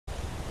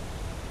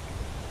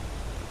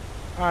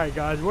Alright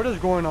guys, what is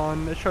going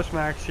on? It's just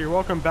Max here.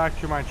 Welcome back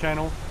to my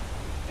channel.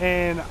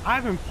 And I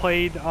haven't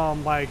played,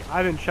 I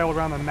haven't traveled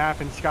around the map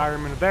in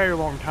Skyrim in a very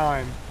long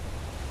time.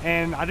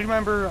 And I do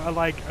remember,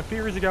 like, a few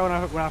years ago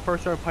when I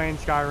first started playing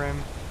Skyrim,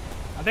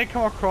 I did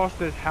come across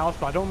this house,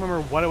 but I don't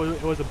remember what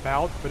it was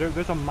about. But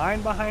there's a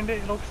mine behind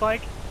it, it looks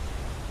like.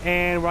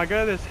 And when I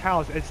go to this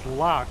house, it's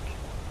locked.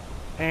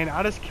 And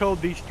I just killed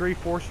these 3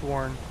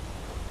 Forsworn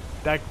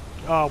that,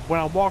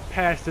 when I walked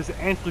past, this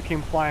instantly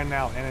came flying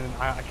out, and then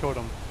I killed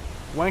them.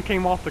 One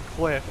came off the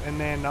cliff, and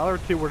then the other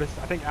 2 were just,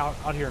 I think,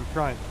 out here in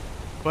front.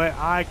 But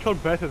I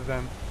killed both of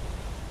them.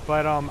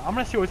 But I'm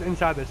gonna see what's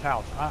inside this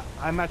house.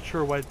 I'm not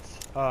sure what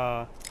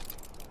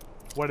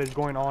is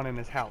going on in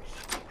this house,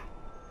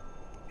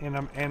 and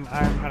I'm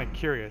kind of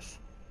curious.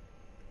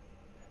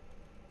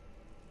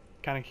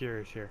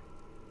 Here.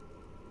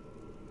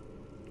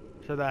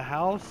 So the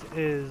house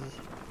is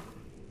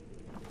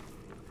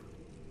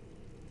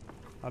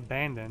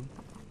abandoned.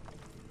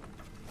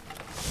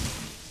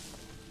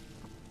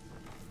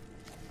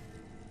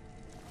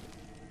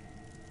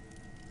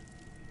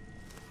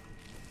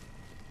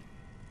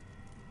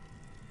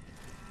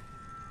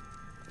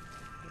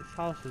 This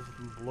house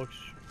looks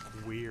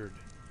weird.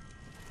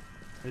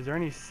 Is there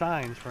any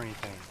signs for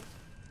anything?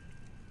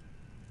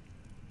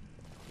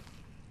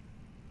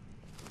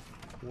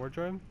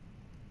 Wardrobe?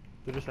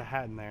 There's just a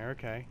hat in there,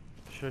 okay.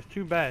 So there's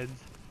 2 beds.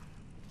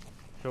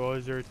 So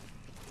is there...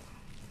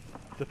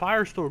 The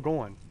fire's still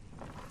going.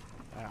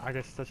 I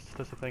guess that's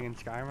a thing in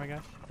Skyrim, I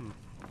guess?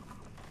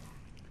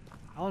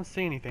 I don't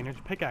see anything. There's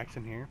a pickaxe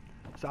in here.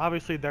 So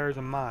obviously there's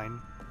a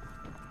mine.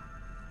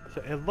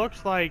 So it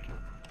looks like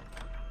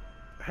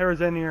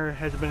Herzenier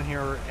has been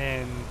here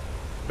in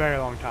a very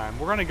long time.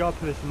 We're gonna go up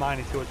to this mine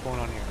and see what's going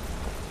on here.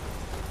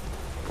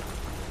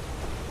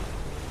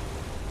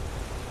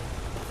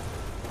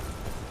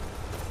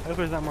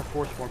 Hopefully there's not more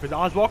Forsworn, because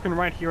I was walking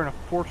right here and a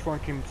Forsworn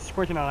came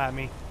sprinting out at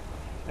me,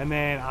 and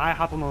then I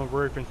hopped on the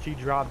roof and she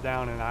dropped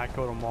down and I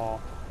killed them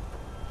all.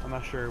 I'm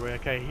not sure. Wait,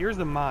 okay, here's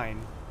the mine.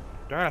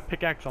 Do I have a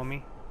pickaxe on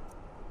me?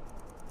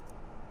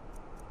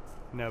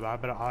 No, but I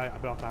bet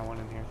I'll find one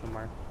in here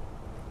somewhere.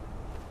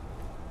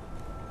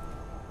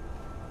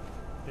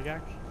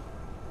 Pickaxe?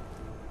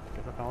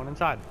 Guess I found one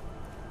inside.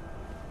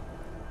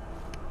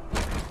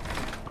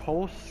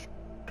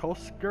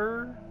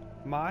 Kolsker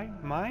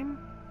mine?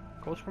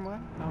 Kolsker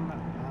mine? I'm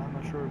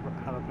not sure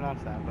how to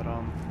pronounce that, but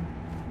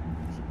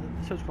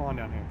let's see what's going on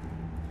down here.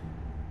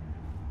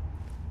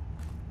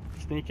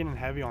 Sneaking and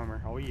heavy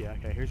armor. Oh yeah,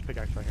 okay, here's a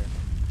pickaxe right here.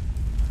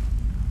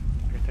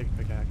 I can take a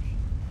pickaxe.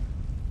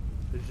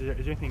 Is there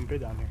anything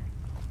good down here?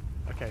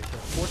 Okay, so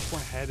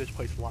Forsworn had this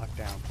place locked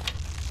down.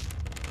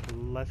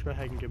 Let's go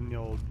ahead and give him the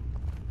old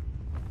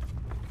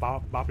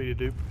boppity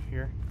doop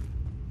here.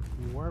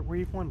 Where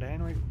you going,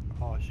 Dan?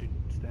 Oh, she's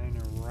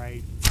standing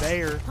right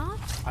there. Huh?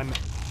 I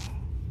missed.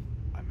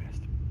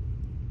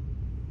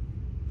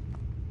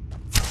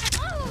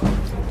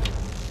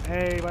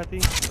 Hey, buddy.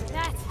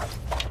 That's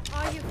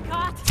all you've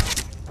got?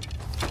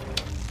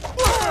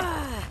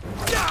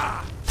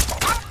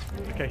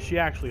 Okay, she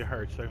actually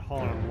hurts. So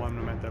hold on one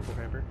moment, though,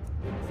 paper.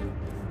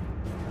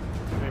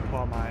 Let me pull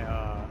out my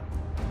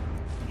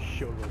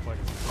shield real quick.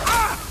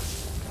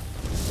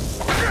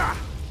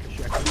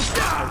 She actually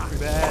hurts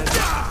pretty bad.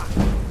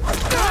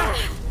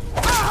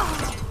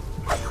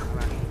 I'm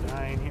actually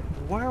dying here.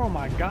 Where? Oh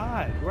my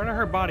God! Where did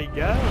her body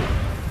go?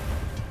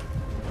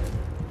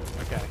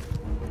 Okay.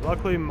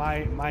 Luckily,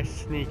 my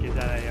sneak is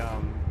at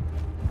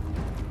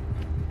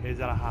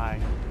a high,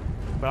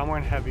 but I'm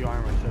wearing heavy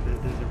armor, so this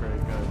isn't very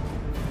good.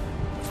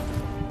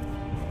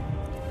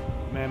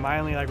 Man, my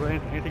only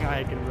anything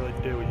I can really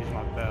do is use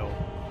my bow.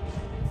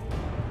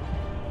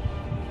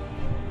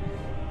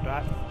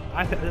 But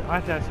I have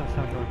to have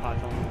some healing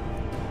pots on me,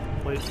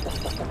 please.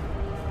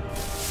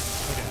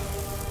 Okay,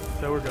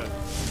 so we're good.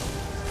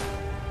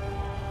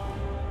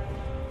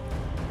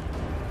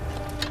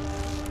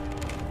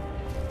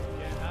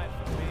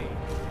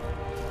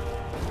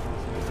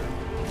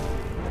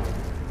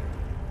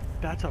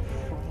 That's a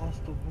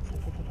frost.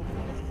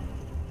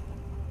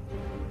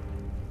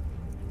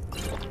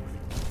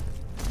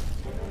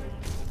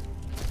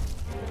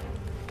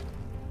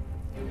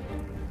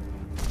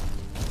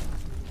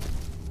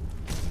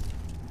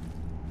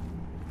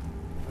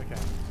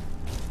 Okay.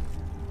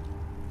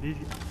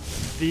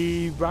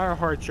 The Briar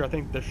Hearts are, I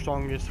think, the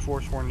strongest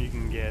Forsworn you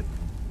can get.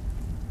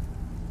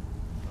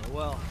 Oh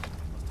well,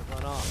 must have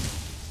run off.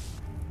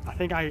 I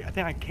think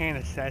I can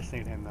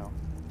assassinate him though.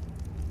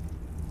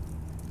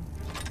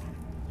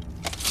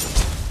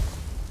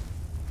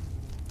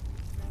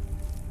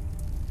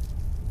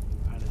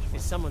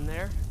 Is someone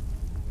there?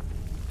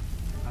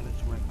 I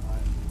just went on.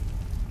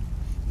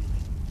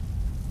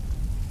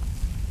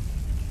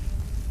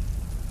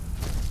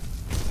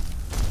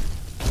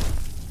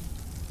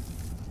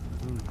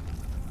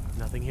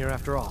 Nothing here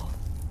after all.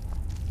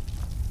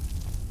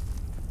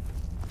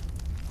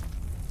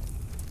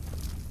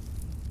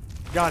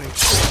 Got him.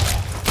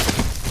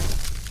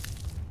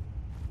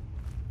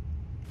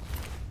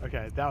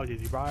 Okay, that was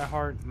easy.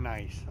 Briarheart,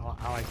 nice.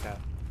 I like that.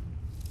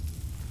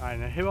 Alright,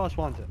 now who else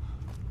wants it?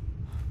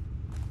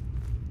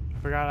 I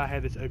forgot I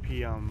had this OP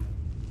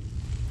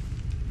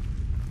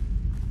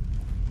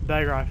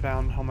dagger I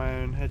found on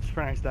my own. It's a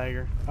pretty nice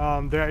dagger.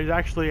 There is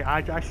actually, I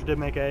actually did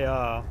make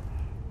a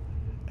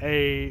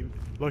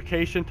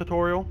location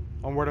tutorial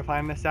on where to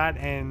find this at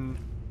in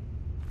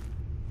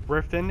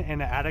Riften in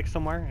the attic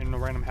somewhere in a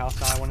random house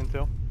that I went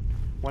into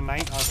one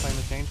night. I was playing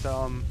this game,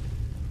 so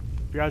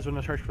if you guys want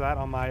to search for that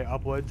on my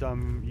uploads,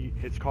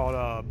 it's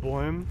called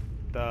Bloom.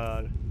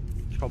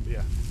 It's called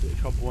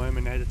Bloom,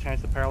 and it has a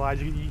chance to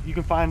paralyze you. You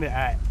can find it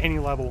at any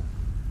level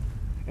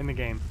in the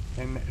game,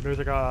 and there's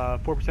like a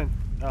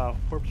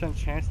 4%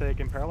 chance that it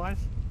can paralyze.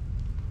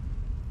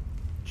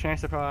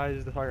 Chance to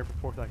paralyze the target for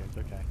 4 seconds.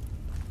 Okay.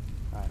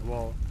 All right.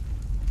 Well,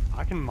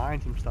 I can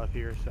mine some stuff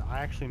here, so I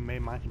actually may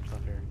mine some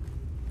stuff here.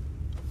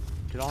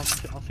 Cause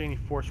I don't see any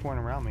Forsworn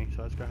around me,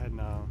 so let's go ahead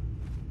and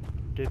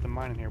get the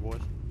mining here,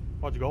 boys.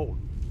 Oh, it's gold.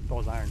 It's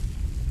all iron.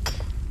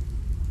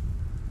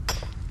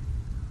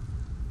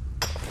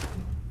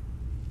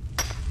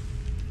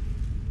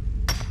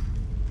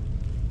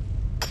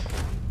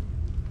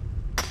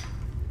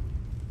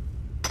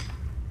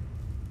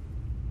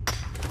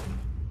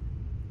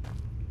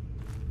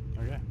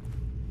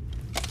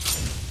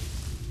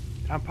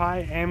 I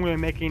probably am going to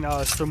be making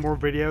some more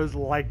videos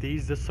like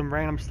these. Just some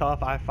random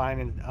stuff I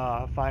find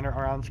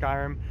around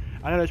Skyrim.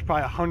 I know there's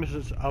probably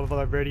hundreds of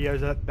other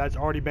videos that's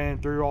already been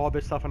through all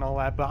this stuff and all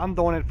that, but I'm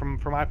doing it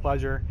for my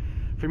pleasure,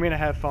 for me to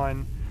have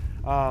fun.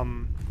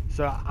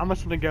 So I'm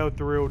just going to go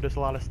through just a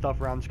lot of stuff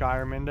around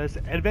Skyrim and just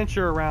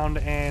adventure around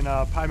and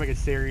probably make a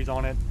series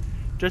on it,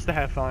 just to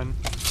have fun.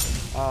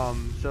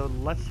 So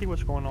let's see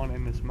what's going on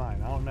in this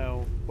mine. I don't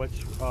know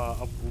what's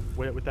up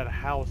with that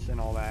house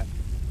and all that,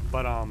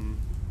 but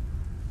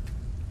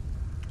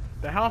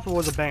the house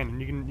was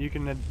abandoned. You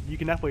can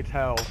definitely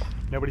tell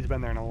nobody's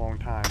been there in a long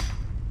time.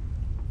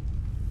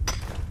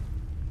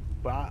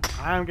 But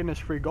I'm getting this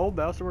free gold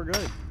though, so we're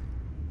good.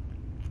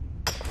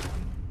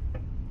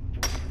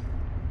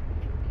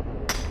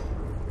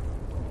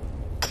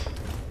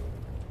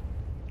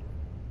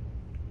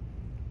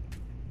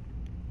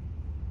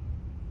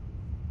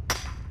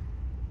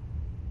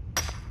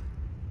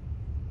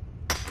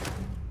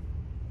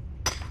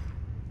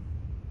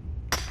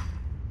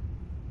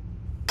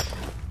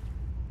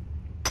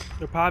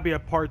 There'll probably be a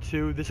part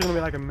 2. This is going to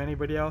be like a mini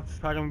video. It's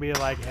probably going to be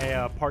like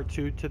a part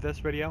 2 to this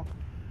video.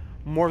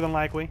 More than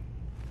likely.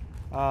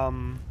 Because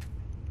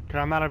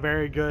I'm not a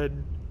very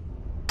good...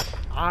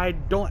 I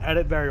don't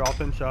edit very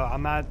often, so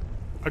I'm not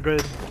a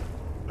good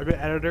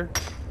editor.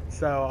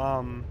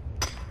 So,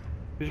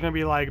 there's going to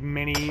be like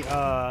mini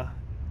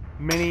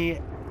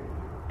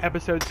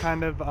episodes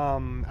kind of. I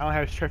don't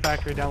have Straight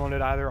Factory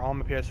downloaded either on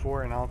my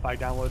PS4, and I don't like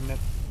downloading it.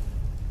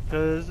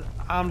 Because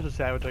I'm just a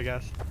savage, I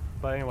guess.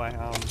 But anyway,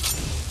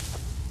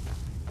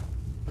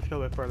 let's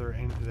go a bit further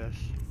into this.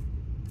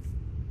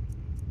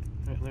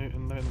 Let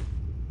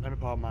me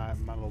pull out my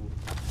little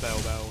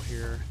bow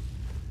here.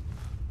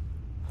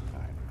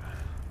 Alright.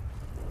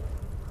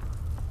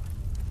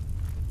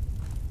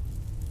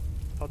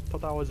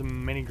 Thought that was a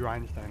mini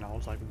grindstone. I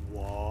was like,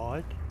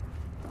 what?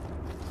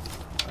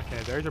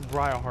 Okay, there's a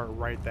Briarheart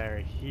right there.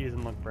 He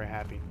doesn't look very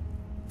happy.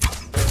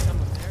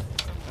 Someone there?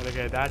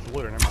 Okay, that's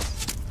looter. Never mind.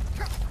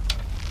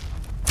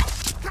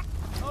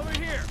 Over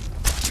here!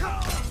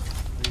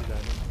 Who's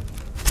that?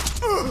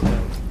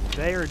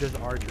 They are just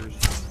archers.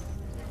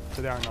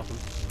 So they are nothing.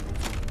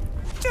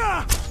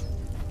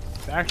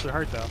 They actually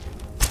hurt though.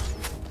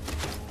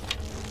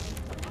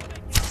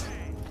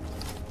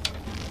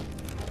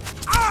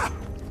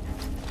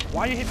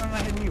 Why are you hitting me when I'm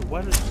not hitting you?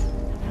 What is...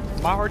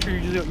 My archer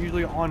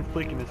usually on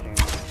fleek in this game.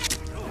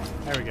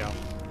 There we go.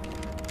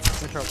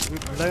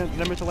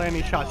 Let me land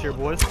these shots here,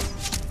 boys.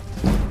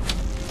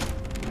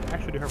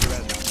 Actually do her for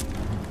that.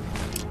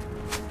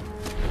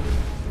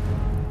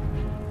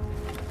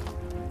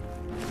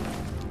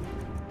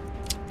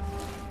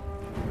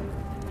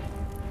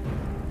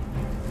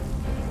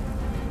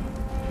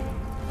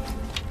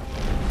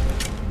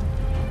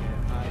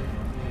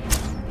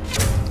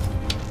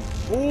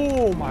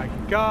 Oh my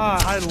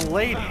god, I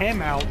laid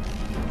him out. Hit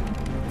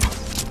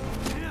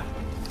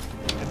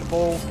the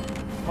bull.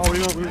 Oh,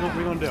 what are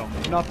we gonna do?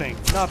 Nothing.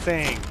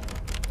 Nothing.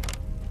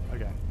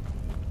 Okay.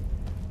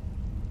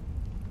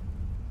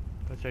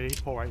 Let's say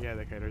he's pull right. Yeah,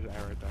 okay, there's an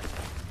arrow right there.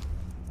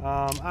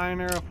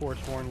 Iron arrow,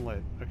 Forsworn,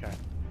 lit. Okay.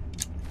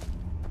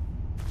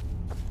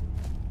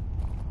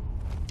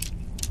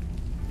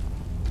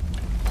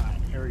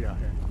 Alright, here we go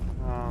here.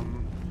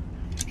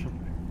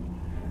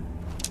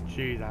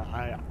 Jeez,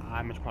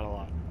 I missed quite a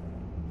lot.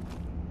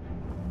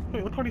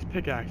 Wait, look at all these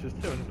pickaxes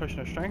too. Is it pushing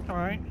their strength?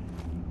 Alright.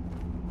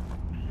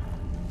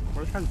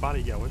 Where's this guy's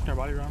body go? Wasn't there a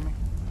body around me?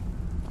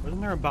 Wasn't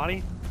there a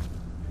body?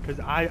 Because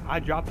I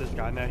dropped this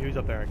guy. No, he was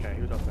up there. Okay,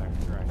 he was up there.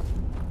 You're right.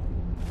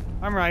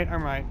 I'm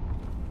right.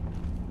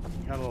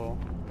 Got a little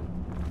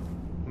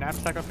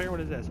knapsack up here.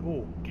 What is this?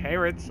 Ooh,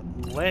 carrots.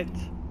 Lit.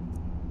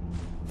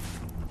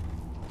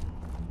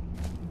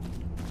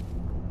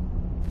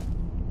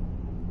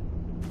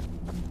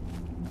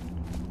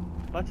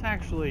 Let's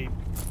actually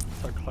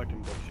start collecting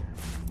books here.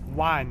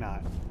 Why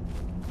not?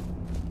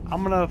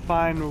 I'm gonna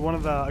find one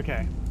of the,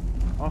 okay.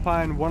 I'm gonna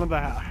find one of the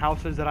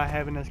houses that I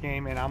have in this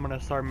game, and I'm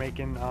gonna start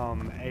making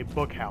a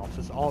book house.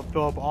 Just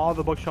fill up all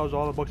the bookshelves,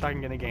 all the books I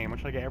can get in the game. I'm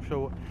trying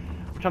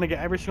to get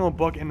every single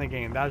book in the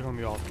game. That's gonna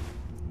be awesome.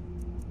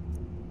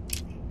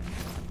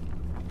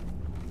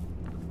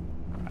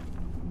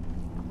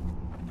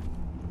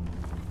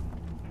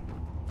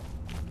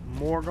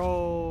 More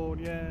gold,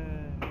 yeah.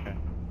 Okay.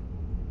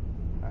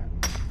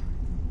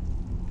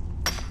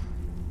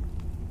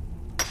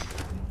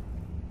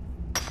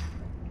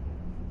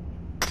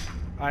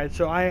 Alright,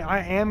 so I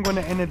am going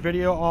to end the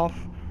video off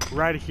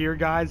right here,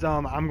 guys.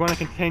 I'm going to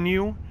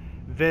continue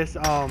this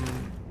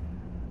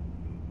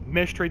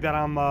mystery that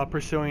I'm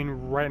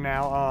pursuing right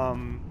now.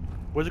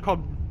 What's it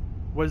called?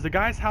 Was the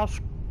guy's house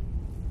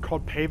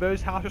called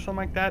Pavo's house or something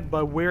like that?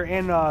 But we're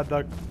in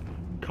the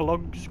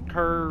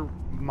Kalogsker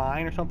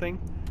mine or something.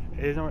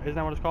 Isn't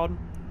that what it's called?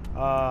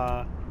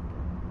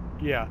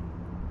 Yeah.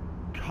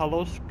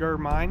 Kalogsker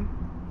mine.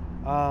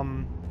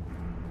 I'm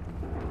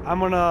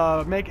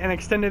gonna make an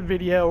extended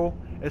video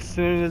as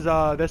soon as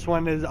this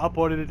one is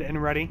uploaded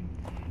and ready.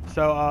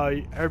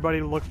 So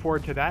everybody look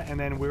forward to that, and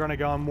then we're gonna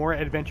go on more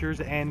adventures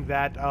in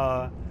that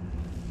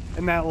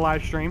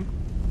live stream.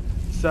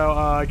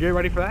 So get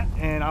ready for that,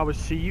 and I will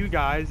see you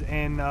guys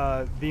in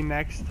the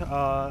next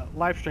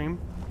live stream.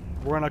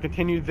 We're gonna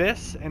continue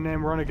this, and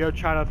then we're gonna go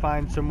try to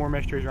find some more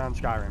mysteries around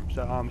Skyrim.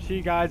 So see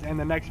you guys in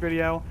the next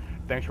video.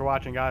 Thanks for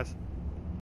watching, guys.